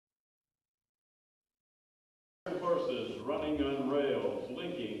Horses running on rails,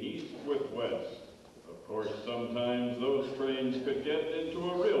 linking east with west. Of course, sometimes those trains could get into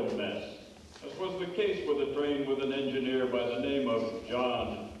a real mess, as was the case with a train with an engineer by the name of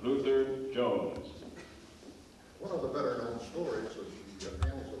John Luther Jones. One of the better-known stories of the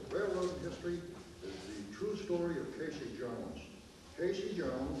annals of railroad history is the true story of Casey Jones. Casey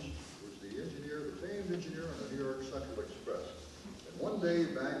Jones was the famed engineer on the New York Central Express. And one day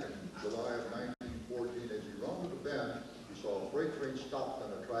back in July of 1914, as he rounded a bend, he saw a freight train stopped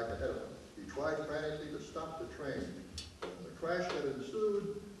on a track ahead of him. He tried frantically to stop the train. In the crash that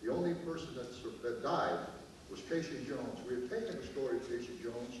ensued, the only person that died was Casey Jones. We have taken the story of Casey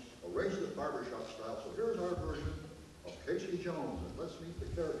Jones, arranged it barbershop style, so here's our version of Casey Jones. And let's meet the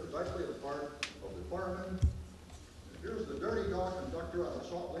characters. I played the part of the fireman. Here's the dirty dog conductor on the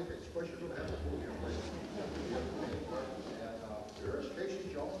Salt Lake Express. You're going to have to fool him later. Here's Casey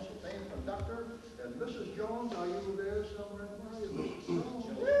Jones, the famed conductor. And Mrs. Jones, are you there somewhere? Where are you, Mrs. Jones?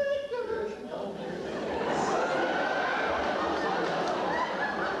 There she comes.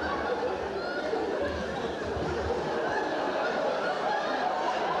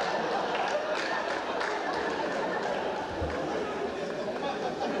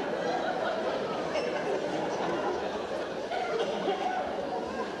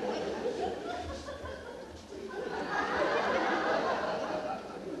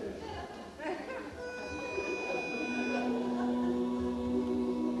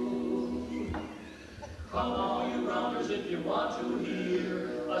 Come on, you rounders, if you want to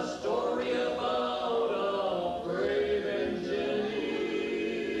hear a story about a brave engineer.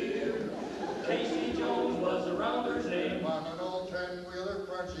 Casey Jones was the rounder's name. On an old 10-wheeler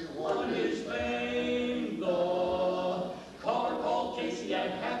crunchy On his fame, the caller called Casey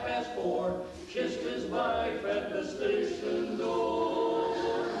at 4:30, kissed his wife at the station door.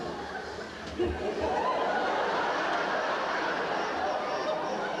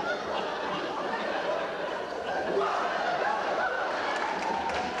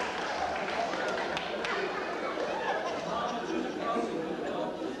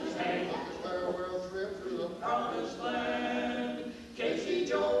 Promised land. Casey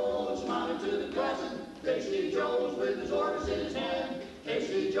Jones mounted to the crossing. Casey Jones with his orders in his hand.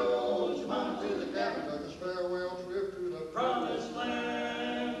 Casey Jones mounted to the cabin. Took his farewell trip to the Promised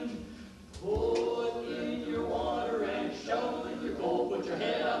land. Put in your water and shovel in your coal. Put your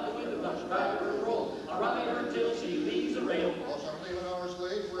head out the window, let your driver roll. I'll ride her until she leaves the rail. Cause I'm leaving hours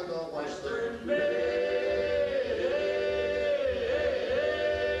late with a Western Mail.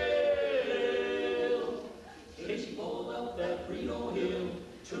 Casey pulled up that Reno hill,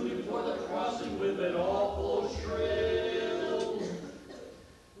 tuning for the crossing with an awful shrill.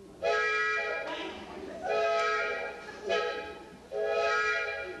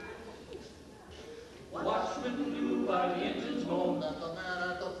 Watchman knew by the engine's moan that the man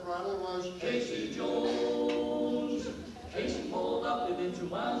at the throttle was Casey Jones. Casey pulled up within 2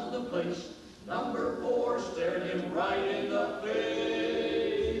 miles of the place. Number 4 stared him right in the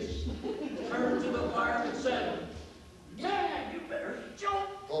face. Turned to the fireman and said, "Yeah, you better jump."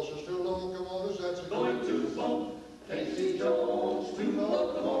 Closest two locomotives, that's Going to bump Casey Jones, 2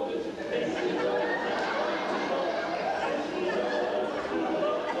 locomotives. Casey Jones, that's going to bump. Casey Jones, 2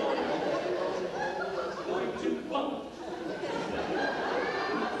 locomotives. That's going to bump.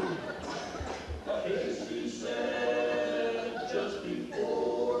 Casey said just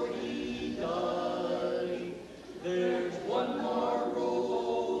before he died, "There's one more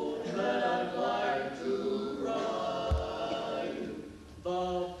road that I'd like to ride." The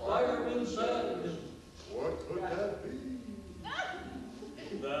fireman said, what could that be?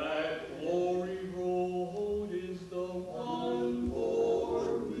 "That glory road is the one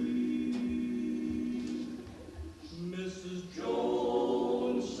for me." Mrs.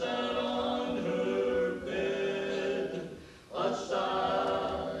 Jones sat on her bed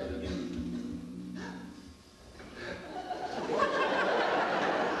aside.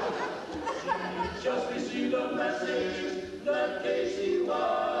 She just received a message that Casey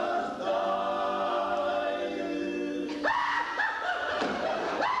was